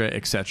cetera,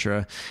 et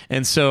cetera.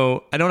 And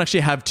so I don't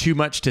actually have too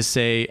much to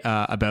say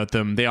about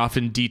them. They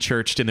often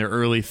dechurched in their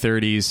early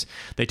 30s.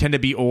 They tend to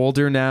be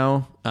older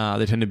now.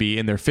 They tend to be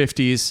in their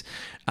 50s.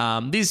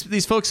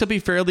 These folks will be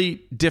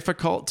fairly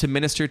difficult to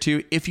minister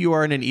to if you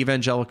are in an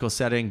evangelical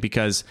setting,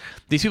 because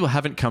these people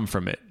haven't come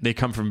from it. They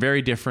come from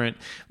very different,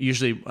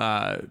 usually,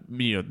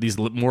 these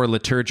more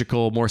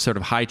liturgical, more sort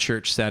of high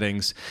church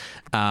settings.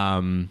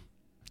 Not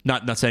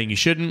saying you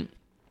shouldn't.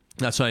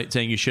 Not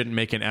saying you shouldn't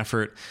make an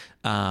effort,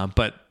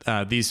 but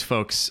these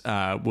folks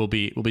will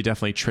be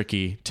definitely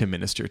tricky to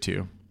minister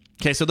to.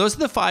 Okay, so those are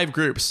the 5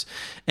 groups,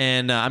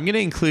 and I'm going to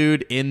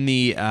include in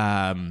the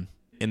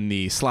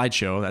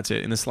slideshow, that's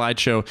it, in the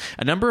slideshow,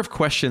 a number of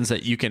questions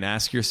that you can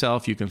ask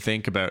yourself. You can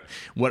think about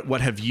what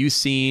have you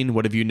seen,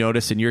 what have you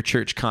noticed in your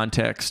church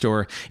context,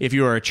 or if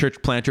you are a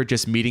church planter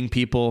just meeting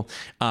people,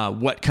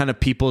 what kind of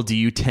people do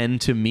you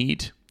tend to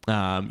meet?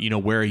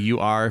 Where you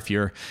are, if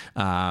you're,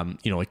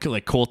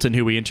 like Colton,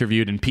 who we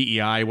interviewed in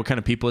PEI, what kind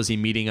of people is he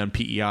meeting on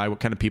PEI?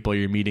 What kind of people are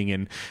you meeting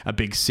in a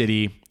big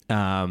city,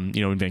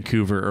 in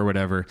Vancouver or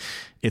whatever?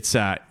 It's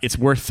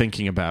worth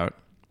thinking about.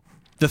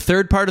 The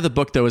third part of the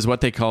book, though, is what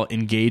they call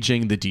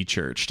engaging the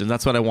dechurched. And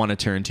that's what I want to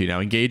turn to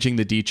now, engaging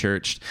the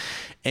dechurched.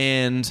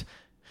 And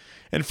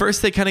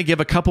first, they kind of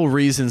give a couple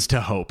reasons to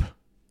hope.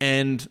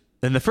 And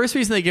the first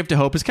reason they give to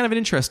hope is kind of an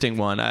interesting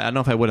one. I don't know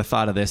if I would have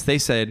thought of this. They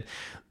said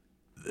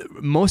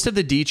most of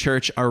the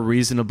dechurch are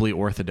reasonably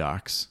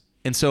orthodox.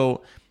 And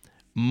so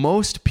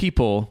most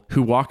people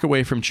who walk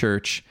away from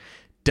church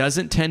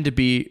doesn't tend to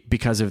be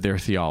because of their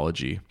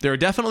theology. There are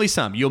definitely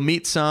some. You'll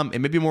meet some,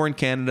 and maybe more in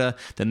Canada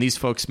than these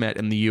folks met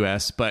in the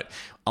US, but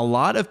a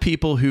lot of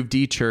people who've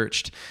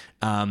de-churched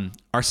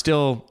are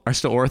still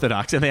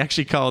Orthodox, and they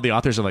actually call, the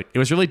authors are like, it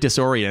was really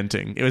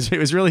disorienting. It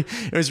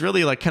was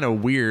really like kind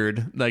of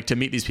weird, like, to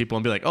meet these people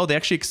and be like, oh, they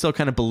actually still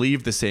kind of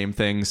believe the same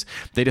things.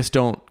 They just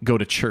don't go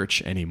to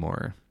church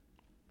anymore.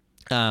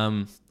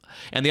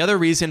 And the other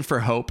reason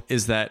for hope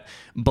is that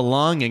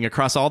belonging,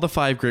 across all the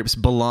 5 groups,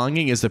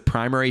 belonging is the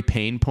primary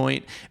pain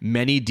point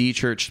many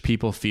de-churched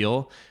people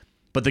feel.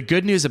 But the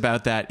good news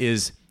about that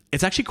is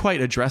it's actually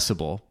quite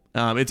addressable.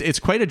 It's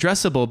quite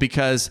addressable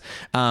because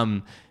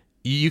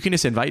you can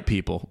just invite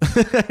people.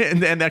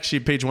 and actually,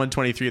 page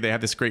 123, they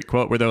have this great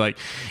quote where they're like,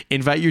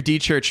 invite your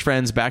de-church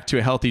friends back to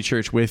a healthy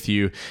church with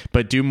you,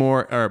 but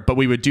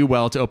we would do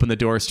well to open the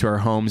doors to our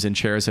homes and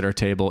chairs at our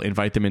table,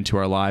 invite them into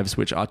our lives,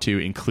 which ought to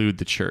include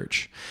the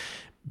church.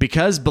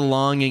 Because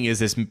belonging is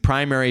this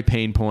primary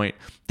pain point,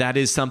 that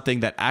is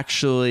something that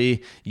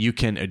actually you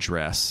can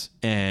address.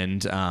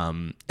 And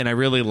I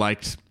really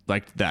liked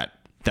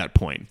that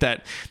point,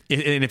 that,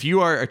 and if you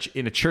are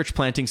in a church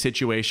planting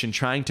situation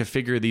trying to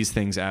figure these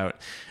things out,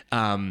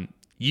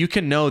 you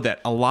can know that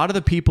a lot of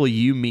the people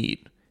you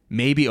meet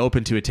may be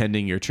open to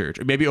attending your church,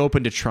 or maybe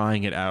open to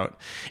trying it out.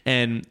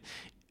 And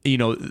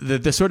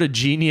the sort of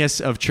genius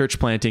of church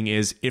planting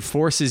is it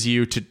forces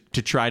you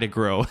to try to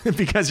grow,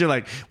 because you're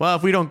like, well,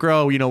 if we don't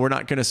grow, we're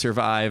not going to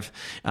survive.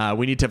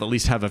 We need to at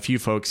least have a few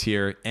folks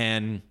here.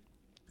 And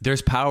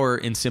there's power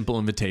in simple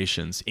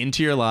invitations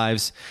into your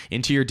lives,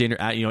 into your dinner,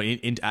 at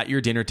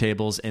your dinner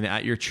tables and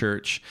at your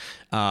church.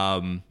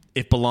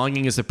 If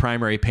belonging is the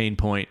primary pain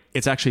point,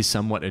 it's actually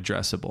somewhat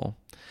addressable.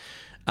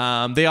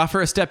 They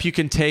offer a step you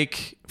can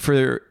take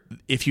for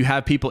if you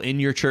have people in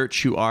your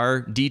church who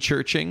are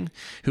de-churching,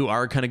 who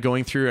are kind of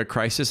going through a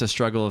crisis, a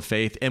struggle of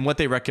faith. And what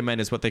they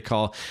recommend is what they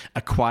call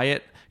a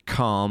quiet,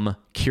 calm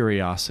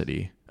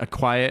curiosity. A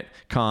quiet,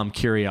 calm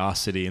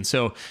curiosity. And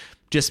so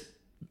just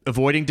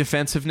avoiding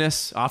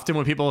defensiveness. Often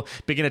when people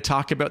begin to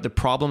talk about the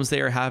problems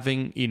they are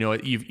having, you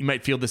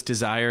might feel this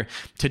desire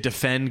to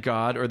defend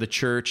God or the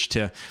church,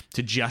 to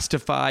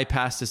justify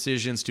past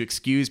decisions, to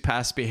excuse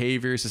past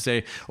behaviors, to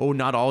say, oh,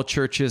 not all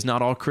churches,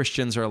 not all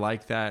Christians are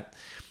like that.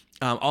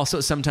 Also,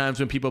 sometimes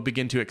when people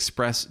begin to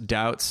express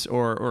doubts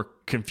or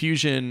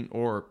confusion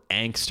or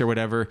angst or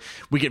whatever,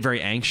 we get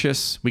very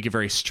anxious. We get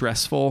very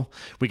stressful.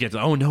 We get,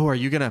 oh no, are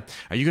you gonna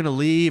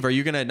leave? Are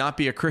you gonna not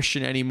be a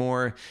Christian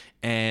anymore?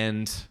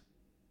 And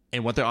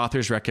what the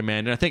authors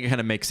recommend, and I think it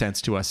kind of makes sense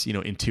to us,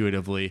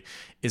 intuitively,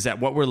 is that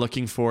what we're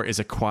looking for is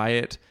a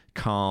quiet,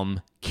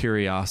 calm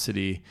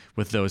curiosity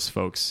with those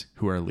folks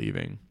who are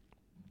leaving.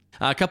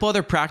 A couple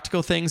other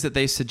practical things that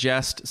they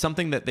suggest,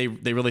 something that they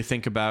really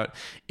think about,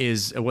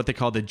 is what they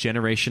call the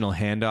generational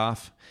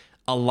handoff.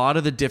 A lot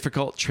of the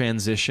difficult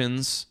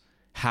transitions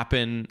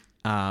happen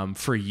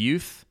for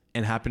youth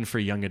and happen for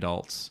young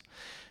adults.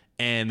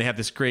 And they have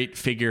this great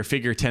figure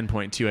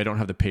 10.2. I don't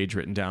have the page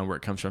written down where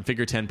it comes from.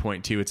 Figure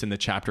 10.2. It's in the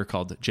chapter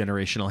called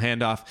Generational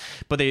Handoff.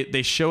 But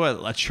they show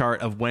a chart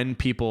of when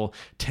people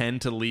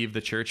tend to leave the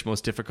church,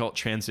 most difficult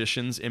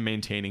transitions in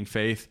maintaining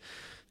faith.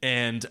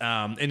 And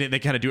they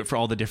kind of do it for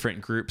all the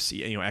different groups,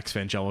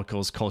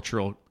 ex-evangelicals,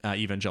 cultural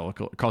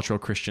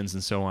Christians,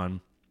 and so on.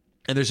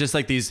 And there's just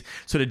like these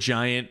sort of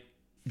giant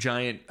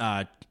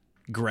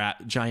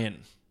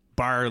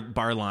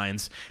bar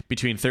lines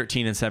between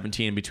 13 and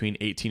 17 and between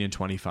 18 and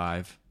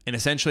 25. And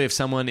essentially, if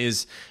someone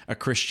is a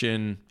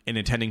Christian and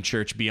attending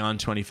church beyond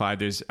 25,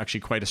 there's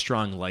actually quite a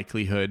strong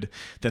likelihood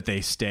that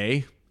they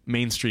stay.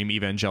 Mainstream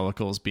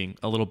evangelicals being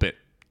a little bit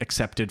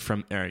accepted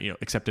from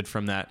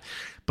that.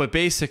 But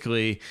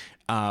basically,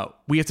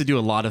 we have to do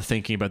a lot of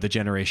thinking about the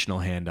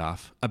generational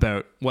handoff,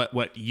 about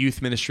what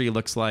youth ministry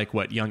looks like,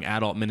 what young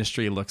adult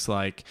ministry looks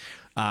like.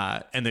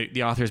 And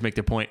the authors make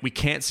the point, we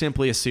can't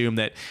simply assume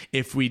that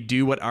if we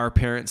do what our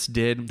parents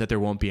did, that there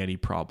won't be any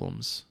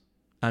problems.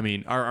 I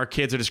mean, our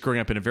kids are just growing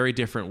up in a very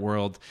different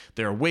world.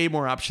 There are way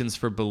more options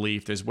for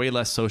belief. There's way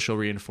less social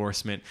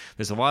reinforcement.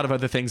 There's a lot of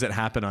other things that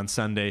happen on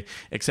Sunday,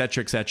 et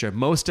cetera, et cetera.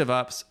 Most of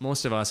us,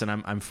 and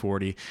I'm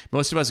 40,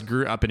 most of us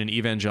grew up in an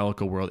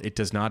evangelical world. It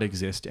does not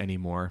exist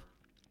anymore.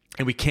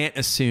 And we can't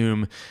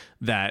assume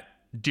that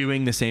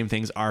doing the same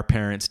things our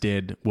parents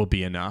did will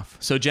be enough.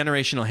 So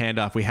generational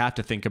handoff, we have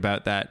to think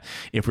about that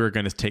if we're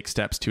going to take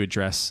steps to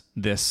address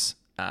the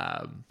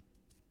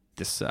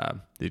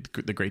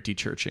great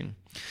dechurching.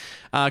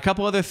 A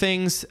couple other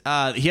things.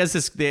 He has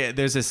this.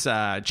 There's this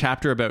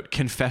chapter about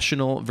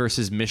confessional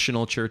versus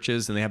missional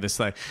churches, and they have this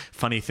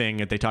funny thing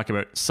that they talk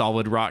about: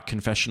 Solid Rock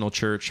Confessional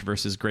Church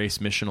versus Grace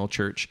Missional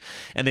Church,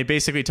 and they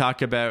basically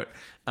talk about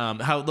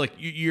how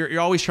you're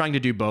always trying to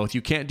do both.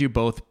 You can't do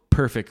both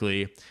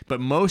perfectly,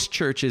 but most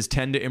churches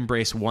tend to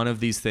embrace one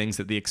of these things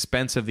at the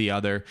expense of the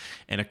other,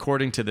 and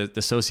according to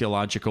the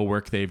sociological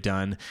work they've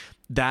done,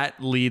 that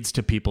leads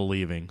to people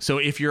leaving. So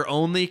if you're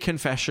only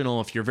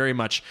confessional, if if you're very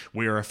much,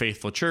 we are a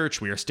faithful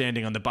church, we are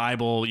standing on the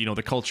Bible,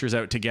 the culture's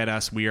out to get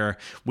us, we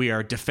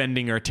are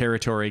defending our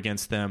territory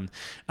against them.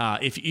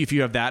 If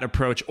you have that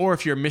approach, or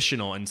if you're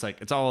missional and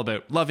it's all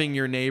about loving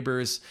your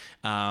neighbors,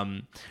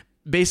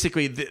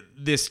 basically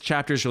this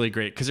chapter is really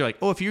great because they're like,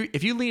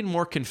 if you lean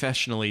more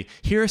confessionally,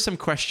 here are some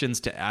questions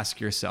to ask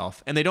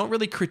yourself. And they don't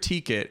really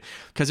critique it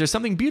because there's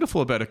something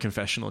beautiful about a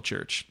confessional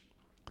church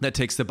that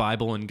takes the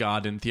Bible and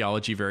God and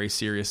theology very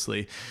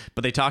seriously.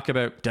 But they talk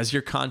about, does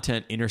your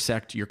content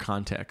intersect your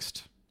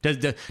context?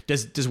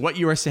 Does what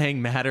you are saying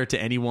matter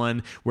to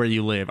anyone where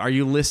you live? Are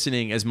you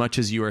listening as much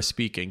as you are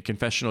speaking?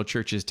 Confessional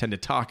churches tend to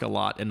talk a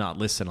lot and not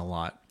listen a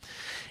lot.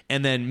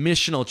 And then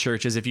missional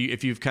churches, if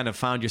you've kind of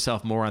found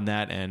yourself more on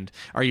that end,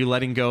 are you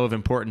letting go of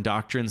important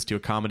doctrines to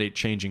accommodate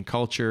changing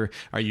culture?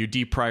 Are you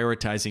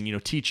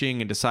deprioritizing,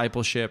 teaching and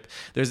discipleship?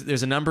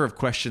 There's a number of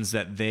questions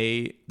that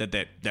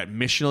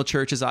missional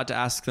churches ought to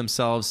ask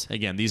themselves.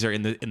 Again, these are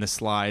in the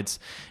slides,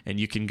 and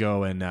you can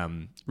go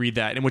and read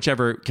that. And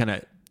whichever kind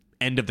of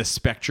end of the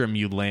spectrum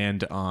you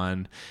land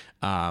on,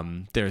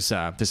 there's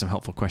some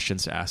helpful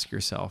questions to ask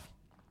yourself.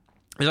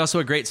 There's also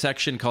a great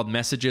section called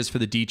Messages for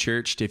the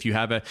Dechurched. If you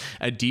have a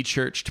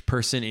dechurched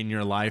person in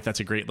your life, that's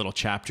a great little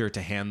chapter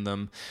to hand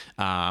them.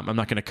 I'm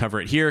not going to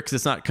cover it here because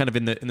it's not kind of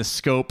in the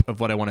scope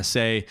of what I want to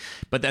say.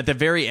 But at the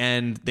very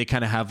end, they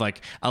kind of have like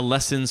a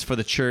lessons for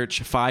the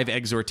church, 5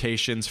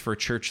 exhortations for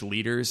church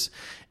leaders.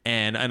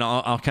 And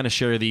I'll kind of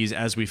share these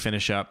as we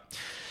finish up.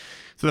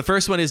 So the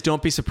first one is,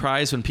 don't be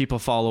surprised when people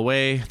fall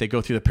away. They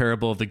go through the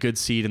parable of the good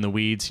seed and the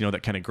weeds,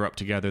 that kind of grow up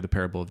together, the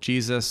parable of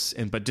Jesus.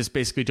 But just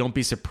basically don't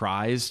be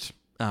surprised.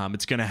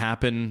 It's going to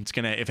happen. If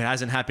it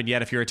hasn't happened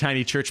yet, if you're a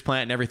tiny church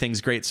plant and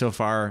everything's great so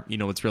far,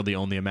 it's really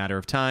only a matter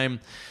of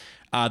time.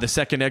 The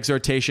second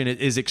exhortation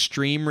is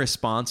extreme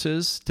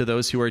responses to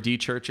those who are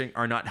dechurching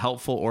are not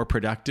helpful or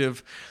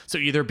productive. So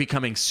either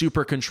becoming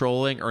super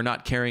controlling or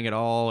not caring at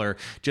all, or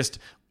just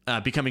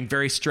becoming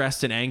very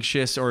stressed and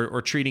anxious,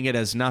 or treating it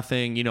as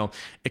nothing.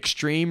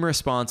 Extreme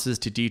responses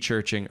to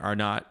dechurching are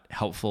not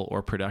helpful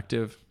or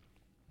productive.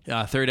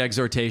 Third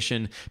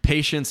exhortation,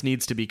 patience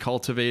needs to be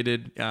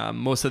cultivated.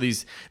 Most of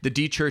the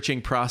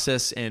dechurching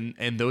process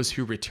and those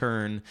who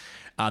return,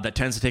 that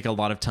tends to take a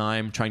lot of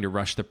time. Trying to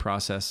rush the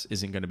process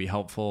isn't going to be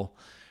helpful.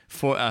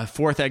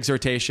 Fourth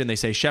exhortation, they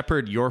say,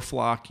 shepherd your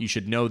flock. You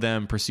should know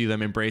them, pursue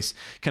them, embrace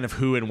kind of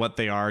who and what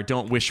they are.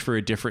 Don't wish for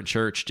a different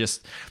church.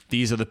 Just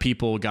these are the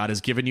people God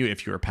has given you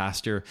if you're a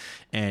pastor,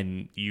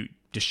 and you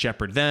just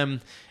shepherd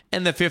them.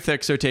 And the fifth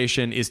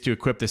exhortation is to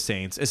equip the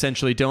saints.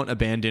 Essentially, don't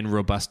abandon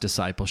robust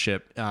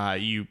discipleship.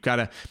 You got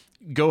to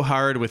go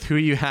hard with who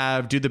you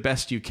have, do the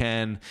best you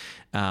can,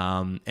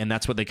 and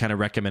that's what they kind of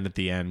recommend at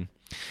the end.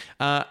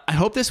 I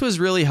hope this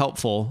was really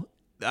helpful.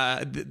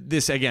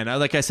 This, again,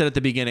 like I said at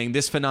the beginning,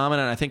 this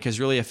phenomenon I think has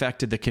really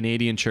affected the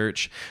Canadian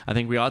church. I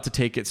think we ought to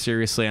take it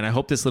seriously, and I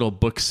hope this little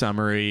book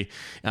summary,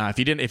 if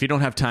you don't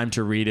have time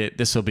to read it,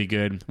 this will be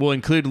good. We'll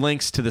include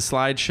links to the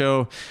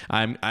slideshow.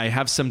 I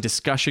have some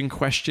discussion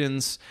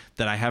questions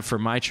that I have for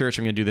my church.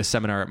 I'm going to do this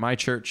seminar at my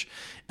church,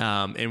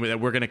 and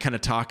we're going to kind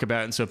of talk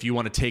about. And so if you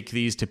want to take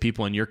these to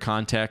people in your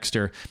context,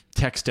 or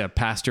text a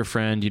pastor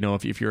friend,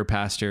 if you're a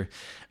pastor.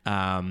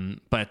 Let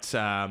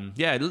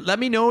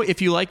me know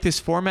if you like this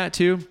format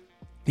too.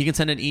 You can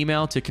send an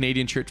email to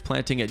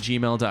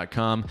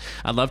canadianchurchplanting@gmail.com.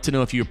 I'd love to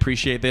know if you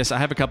appreciate this. I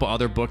have a couple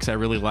other books I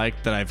really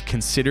like that I've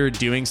considered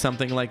doing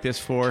something like this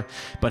for,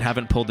 but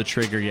haven't pulled the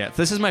trigger yet.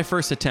 This is my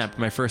first attempt,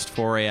 my first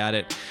foray at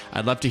it.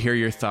 I'd love to hear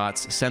your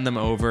thoughts. Send them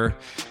over.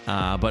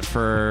 But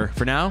for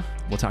now,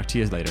 we'll talk to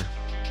you later.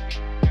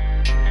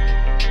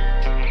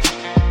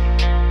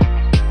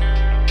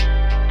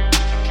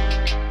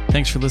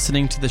 Thanks for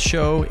listening to the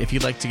show. If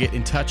you'd like to get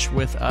in touch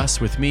with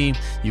me,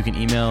 you can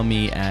email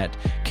me at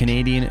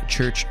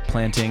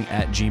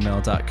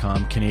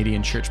canadianchurchplanting@gmail.com,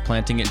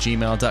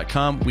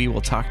 canadianchurchplanting@gmail.com. We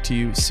will talk to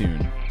you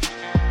soon.